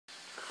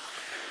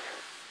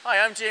Hi,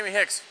 I'm Jamey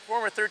Hicks,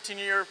 former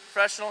 13-year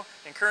professional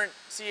and current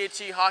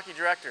CHE hockey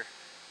director.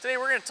 Today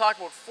we're going to talk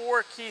about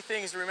 4 key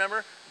things to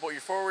remember about your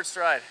forward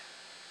stride.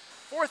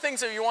 4 things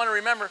that you want to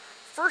remember.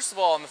 First of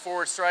all, in the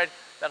forward stride,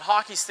 that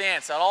hockey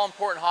stance, that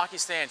all-important hockey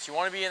stance. You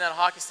want to be in that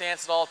hockey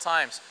stance at all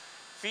times.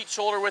 Feet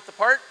shoulder width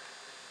apart,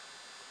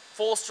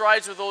 full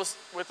strides with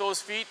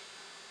those feet,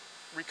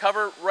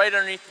 recover right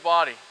underneath the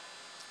body.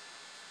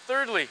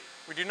 Thirdly,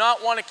 we do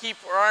not want to keep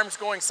our arms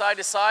going side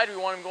to side. We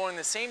want them going in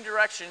the same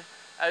direction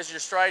as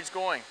your stride's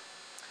going.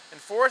 And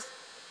fourth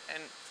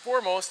and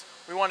foremost,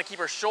 we want to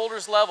keep our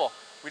shoulders level.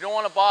 We don't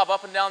want to bob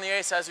up and down the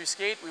ice as we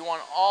skate. We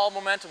want all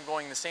momentum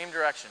going in the same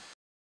direction.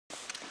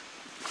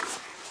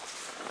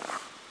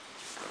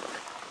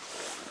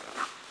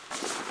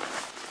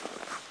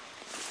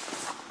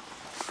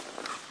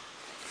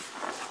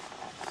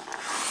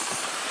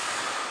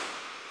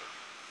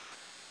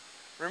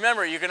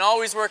 Remember, you can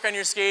always work on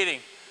your skating.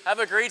 Have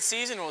a great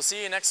season. We'll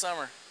see you next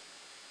summer.